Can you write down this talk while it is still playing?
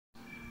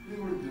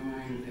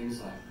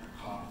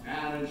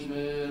management,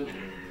 a little bit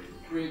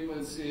of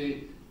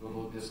frequency, a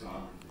little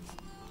discography.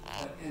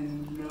 But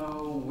in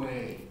no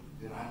way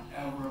did I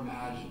ever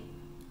imagine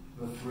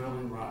the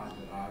thrilling ride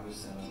that I was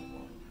set up for.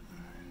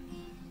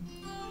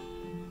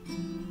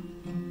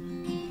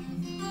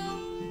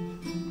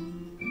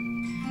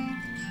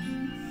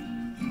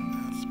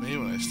 That's me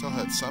when I still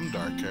had some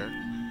dark hair.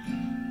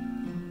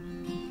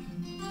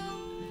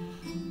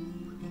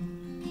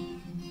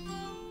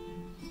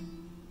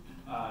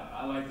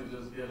 I'd like to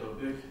just give a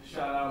big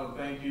shout out and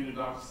thank you to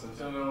Dr.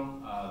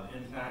 Centeno, the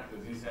impact that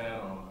he's had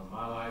on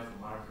my life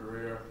and my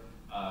career,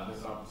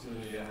 this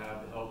opportunity I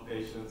have to help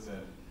patients,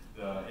 and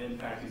the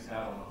impact he's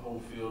had on the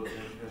whole field of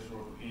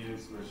interventional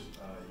orthopedics, which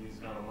he's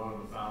kind of one of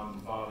the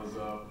founding fathers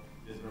of.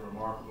 It's been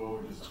remarkable.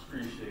 We just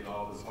appreciate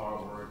all this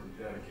hard work and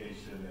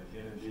dedication and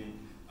energy.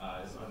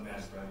 It's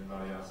unmatched by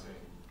anybody I've seen.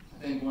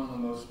 I think one of the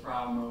most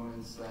proud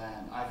moments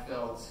that I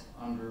felt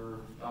under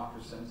Dr.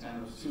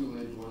 Centeno's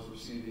tutelage was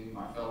receiving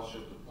my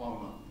fellowship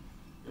diploma.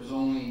 There's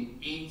only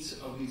 8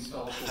 of these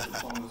fellowship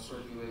diplomas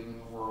circulating in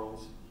the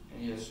world,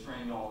 and he has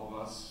trained all of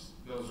us.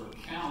 Those are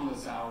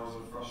countless hours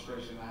of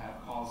frustration I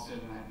have caused him,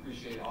 and I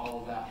appreciate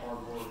all of that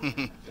hard work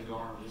to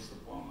garner this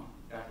diploma.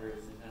 Dr.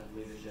 Centeno's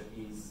leadership,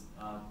 he's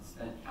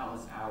spent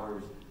countless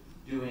hours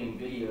doing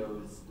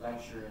videos,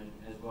 lecturing,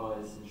 as well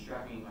as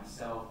instructing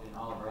myself and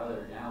all of our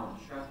other now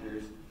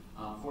instructors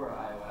for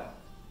IOF.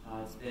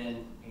 It's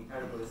been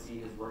incredible to see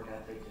his work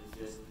ethic has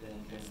just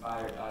been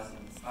inspired us and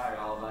inspired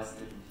all of us to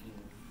continue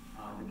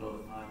to build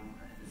upon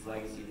his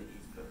legacy that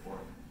he's put forth.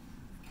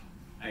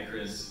 Hi,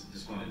 Chris.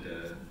 Just wanted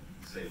to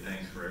say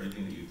thanks for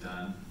everything that you've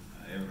done.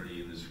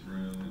 Everybody in this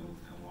room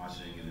and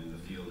watching and in the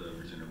field of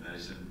regenerative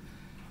medicine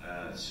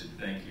should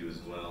thank you as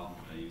well.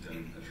 You've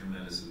done a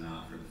tremendous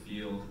amount for the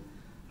field,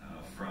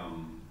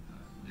 from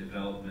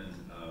development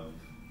of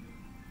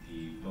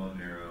the bone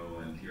marrow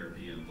and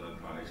PRP and blood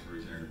products for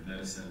regenerative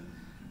medicine,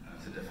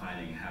 to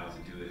defining how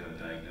to do it, how to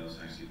diagnose,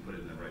 and actually put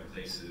it in the right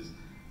places,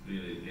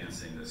 really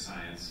advancing the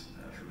science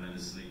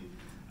tremendously.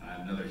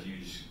 Another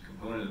huge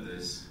component of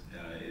this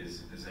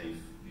is how you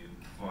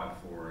fought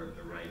for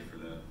the right for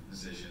the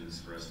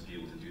physicians for us to be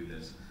able to do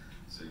this.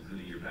 So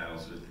including your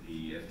battles with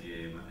the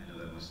FDA, I know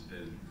that must have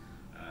been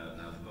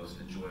not the most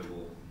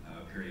enjoyable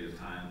period of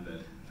time,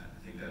 but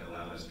I think that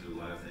allowed us to do a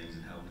lot of things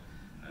and helped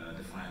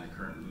define the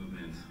current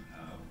movement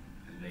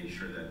and make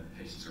sure that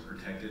patients are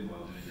protected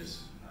while doing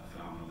this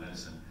phenomenal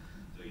medicine.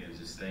 So again,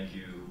 just thank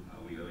you.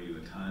 We owe you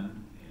a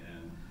ton,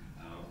 and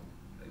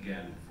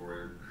again,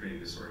 for creating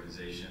this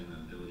organization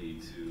and the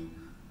ability to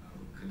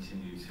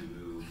continue to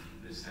move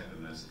this type of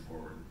medicine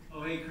forward.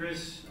 Oh, hey,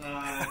 Chris.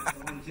 I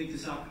want to take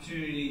this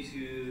opportunity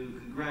to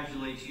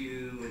congratulate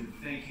you and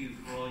thank you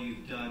for all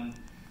you've done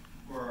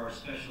for our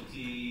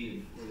specialty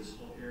and for this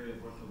whole area of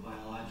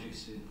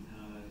orthobiologics and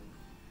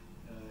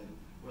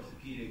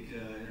orthopedic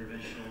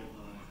interventional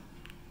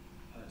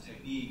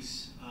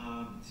techniques.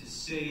 To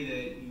say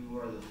that you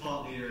are the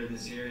thought leader in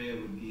this area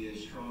would be a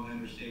strong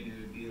understatement.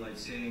 It would be like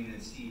saying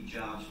that Steve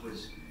Jobs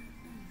was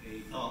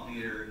a thought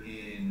leader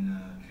in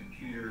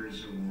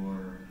computers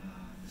or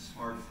the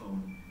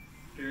smartphone.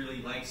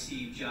 Clearly, like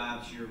Steve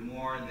Jobs, you're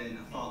more than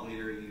a thought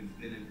leader. You've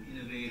been an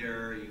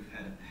innovator. You've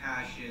had a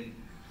passion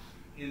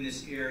in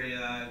this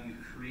area.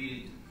 You've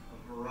created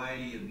a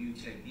variety of new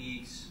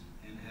techniques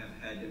and have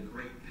had a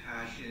great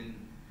passion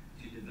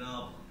to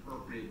develop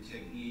appropriate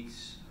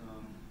techniques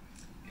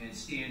and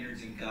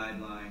standards and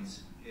guidelines,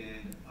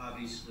 and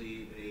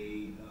obviously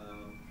a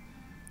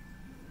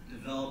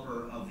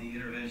developer of the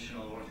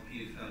Interventional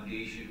Orthopedic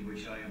Foundation,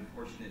 which I am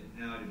fortunate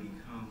now to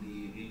become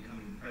the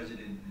incoming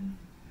president and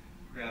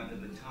grab the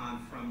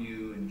baton from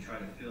you and try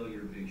to fill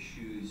your big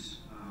shoes.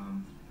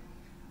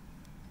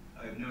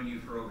 I've known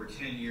you for over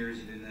 10 years,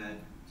 and in that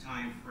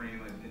time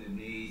frame I've been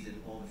amazed at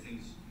all the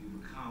things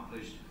you've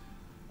accomplished,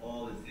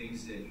 all the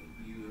things that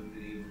you have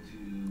been able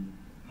to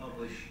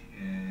publish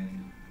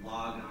and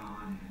log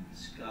on and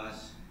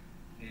discuss,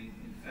 and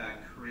in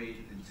fact create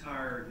an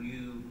entire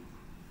new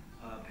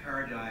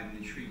paradigm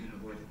in the treatment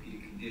of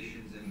orthopedic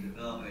conditions and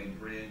develop a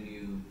brand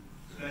new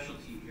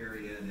specialty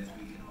area that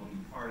we can all be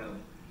part of,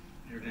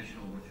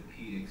 interventional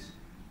orthopedics,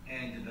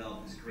 and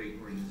develop this great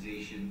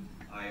organization,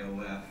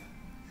 IOF,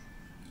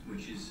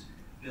 which is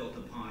built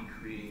upon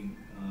creating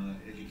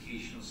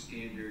educational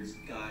standards,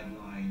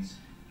 guidelines,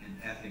 and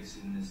ethics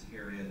in this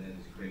area that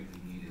is greatly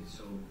needed.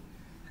 So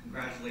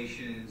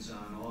congratulations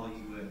on all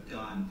you have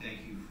done. Thank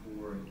you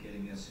for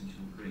getting us into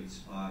a great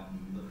spot,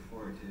 and we look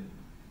forward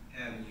to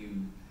having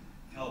you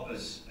help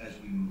us as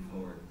we move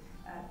forward.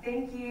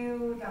 Thank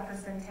you, Dr.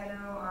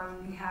 Centeno,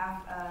 on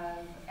behalf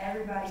of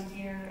everybody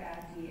here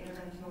at the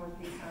Interventional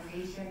Orthopedics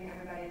Foundation,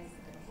 everybody at the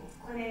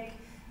Centeno Clinic.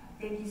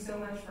 Thank you so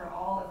much for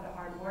all of the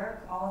hard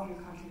work, all of your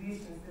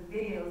contributions, the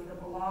videos, the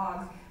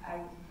blogs.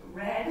 I've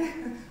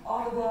read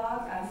all the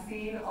blogs, I've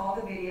seen all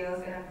the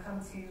videos, and I've come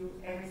to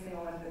every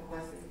single one of the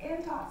courses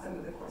and taught some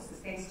of the courses,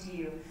 thanks to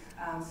you.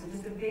 So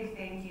just a big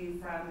thank you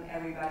from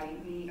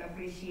everybody. We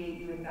appreciate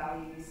you and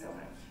value you so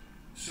much.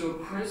 So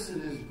Chris,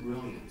 in his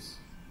brilliance,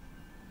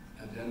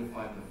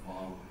 identified the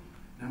following.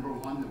 Number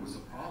one, there was a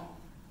problem.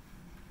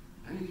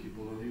 Many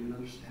people don't even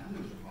understand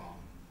there's a problem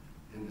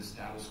in the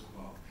status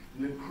quo,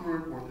 in the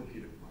current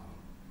orthopedic model.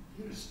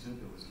 He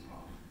understood there was a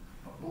problem.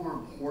 But more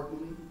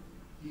importantly,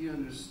 he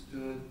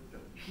understood the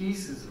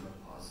pieces of the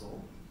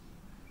puzzle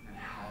and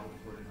how to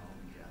put it all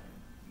together.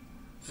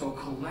 So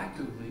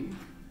collectively,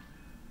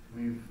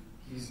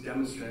 he's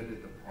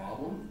demonstrated the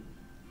problem,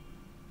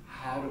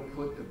 how to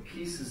put the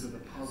pieces of the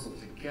puzzle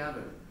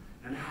together,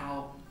 and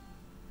how,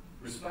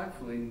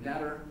 respectfully,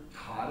 Netter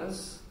taught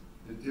us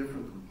the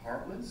different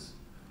compartments,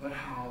 but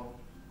how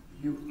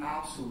you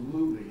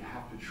absolutely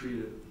have to treat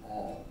it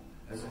all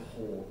as a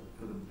whole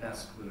for the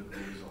best clinical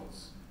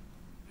results.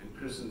 And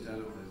Chris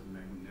Centeno has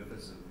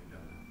magnificently